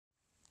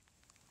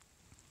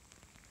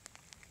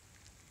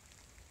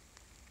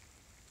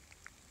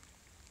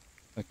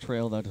a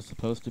trail that is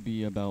supposed to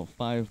be about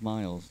 5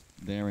 miles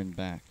there and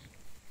back.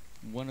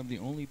 One of the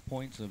only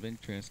points of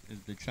interest is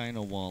the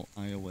China Wall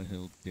Iowa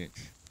Hill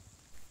Ditch,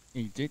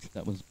 a ditch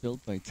that was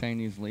built by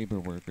Chinese labor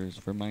workers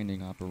for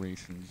mining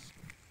operations.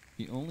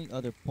 The only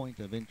other point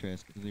of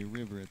interest is a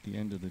river at the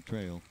end of the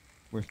trail,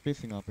 where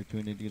fishing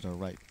opportunities are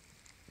ripe.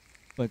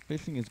 But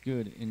fishing is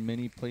good in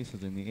many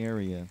places in the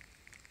area,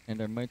 and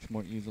are much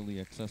more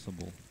easily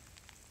accessible.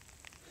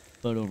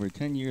 But over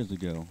 10 years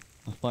ago,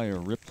 a fire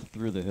ripped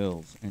through the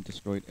hills and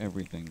destroyed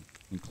everything,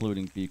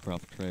 including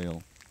Beacroft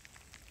Trail.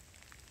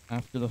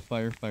 After the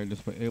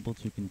firefighters were able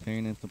to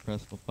contain and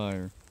suppress the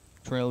fire,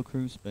 trail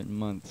crews spent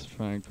months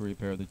trying to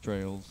repair the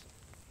trails.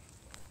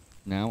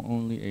 Now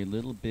only a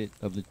little bit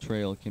of the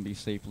trail can be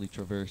safely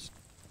traversed.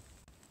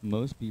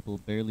 Most people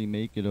barely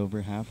make it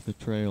over half the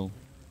trail.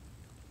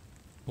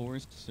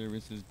 Forest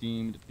Services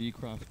deemed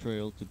Beacroft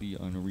Trail to be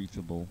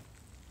unreachable.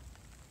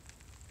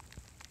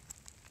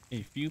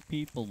 A few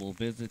people will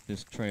visit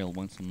this trail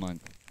once a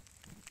month.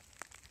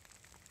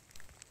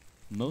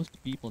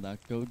 Most people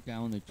that go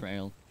down the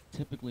trail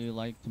typically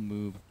like to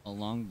move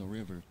along the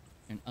river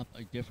and up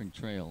a different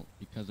trail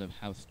because of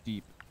how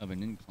steep of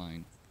an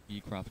incline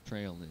Beacroft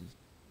Trail is,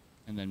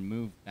 and then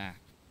move back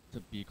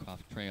to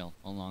Beacroft Trail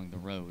along the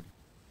road.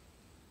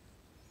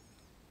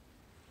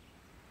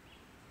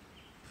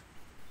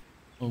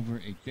 Over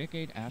a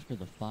decade after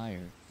the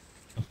fire,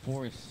 the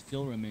forest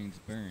still remains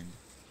burned.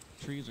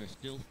 Trees are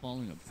still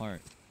falling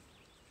apart.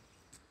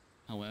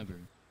 However,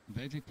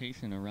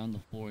 vegetation around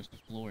the forest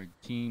floor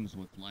teems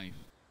with life.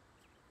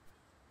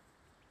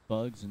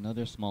 Bugs and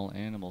other small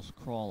animals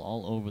crawl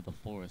all over the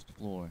forest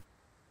floor,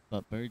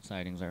 but bird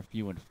sightings are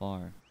few and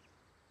far.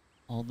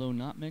 Although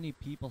not many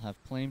people have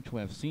claimed to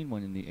have seen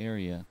one in the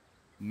area,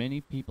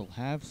 many people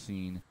have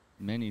seen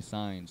many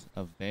signs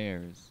of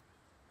bears,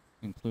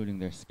 including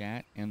their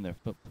scat and their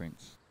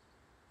footprints.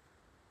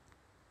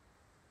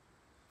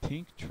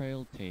 Pink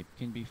trail tape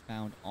can be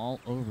found all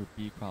over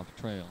Beacroft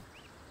Trail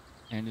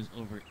and is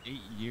over 8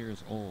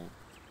 years old.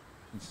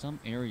 In some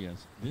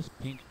areas, this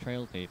pink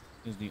trail tape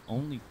is the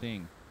only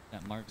thing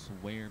that marks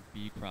where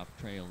Beacroft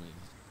Trail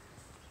is.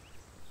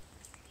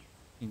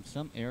 In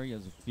some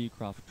areas of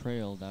Beacroft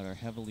Trail that are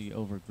heavily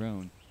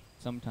overgrown,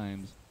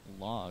 sometimes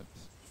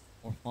logs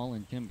or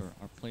fallen timber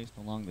are placed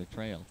along the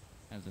trail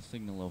as a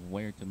signal of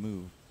where to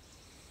move.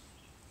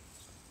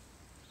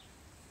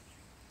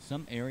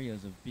 Some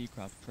areas of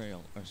Beacroft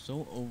Trail are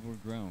so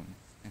overgrown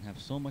and have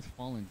so much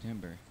fallen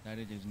timber that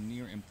it is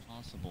near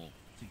impossible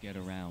to get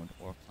around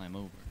or climb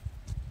over,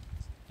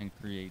 and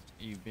creates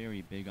a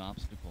very big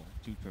obstacle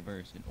to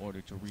traverse in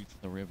order to reach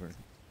the river.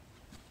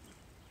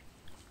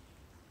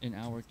 In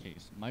our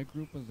case, my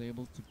group was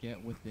able to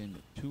get within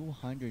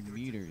 200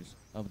 meters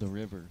of the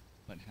river,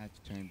 but had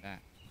to turn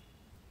back.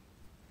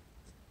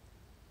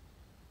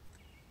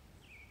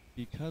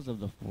 Because of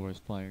the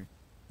forest fire,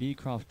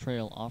 Beacroft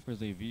Trail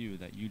offers a view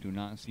that you do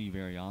not see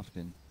very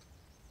often.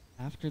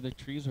 After the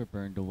trees were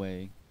burned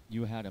away,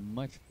 you had a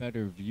much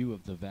better view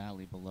of the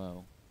valley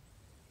below.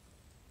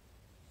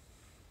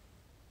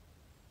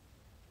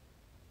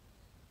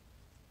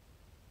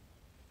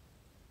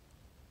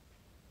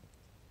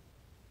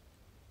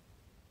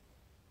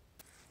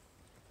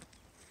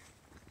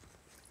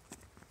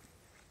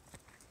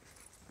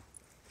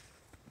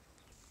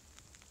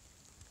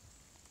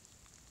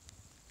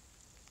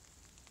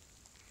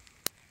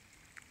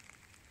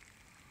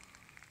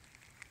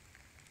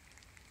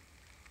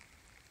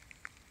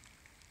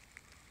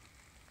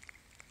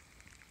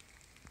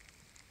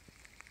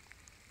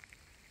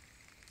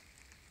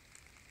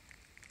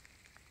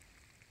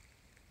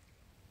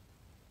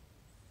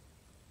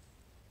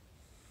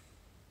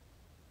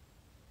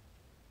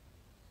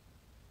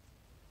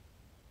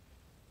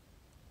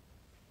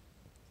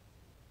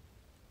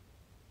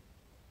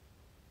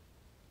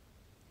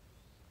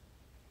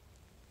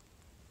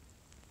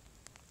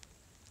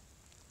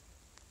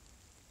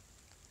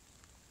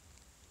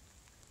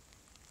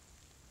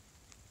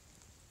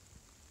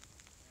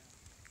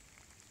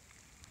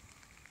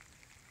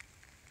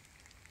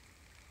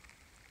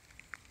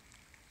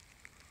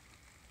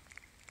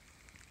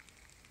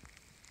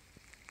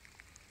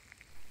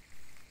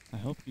 I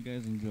hope you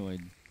guys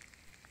enjoyed.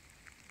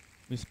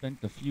 We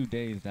spent a few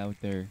days out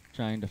there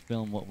trying to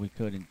film what we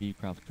could in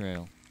Beacroft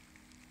Trail.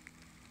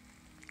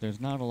 There's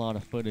not a lot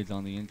of footage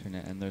on the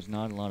internet and there's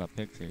not a lot of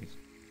pictures.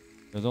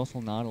 There's also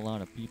not a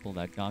lot of people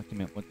that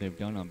document what they've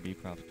done on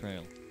Beacroft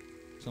Trail.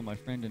 So my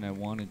friend and I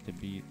wanted to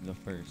be the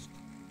first.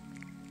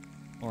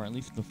 Or at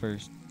least the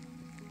first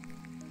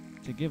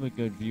to give a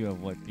good view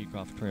of what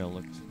Beacroft Trail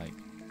looks like.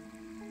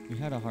 We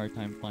had a hard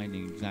time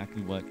finding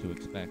exactly what to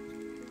expect.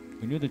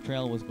 We knew the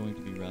trail was going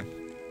to be rough.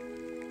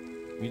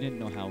 We didn't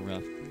know how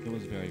rough. It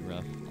was very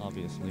rough,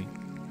 obviously.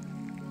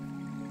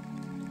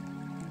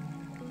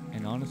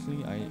 And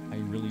honestly, I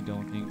really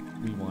don't think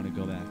we want to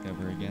go back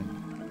ever again.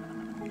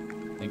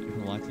 Thank you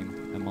for watching.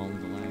 I'm All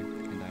Is Alive.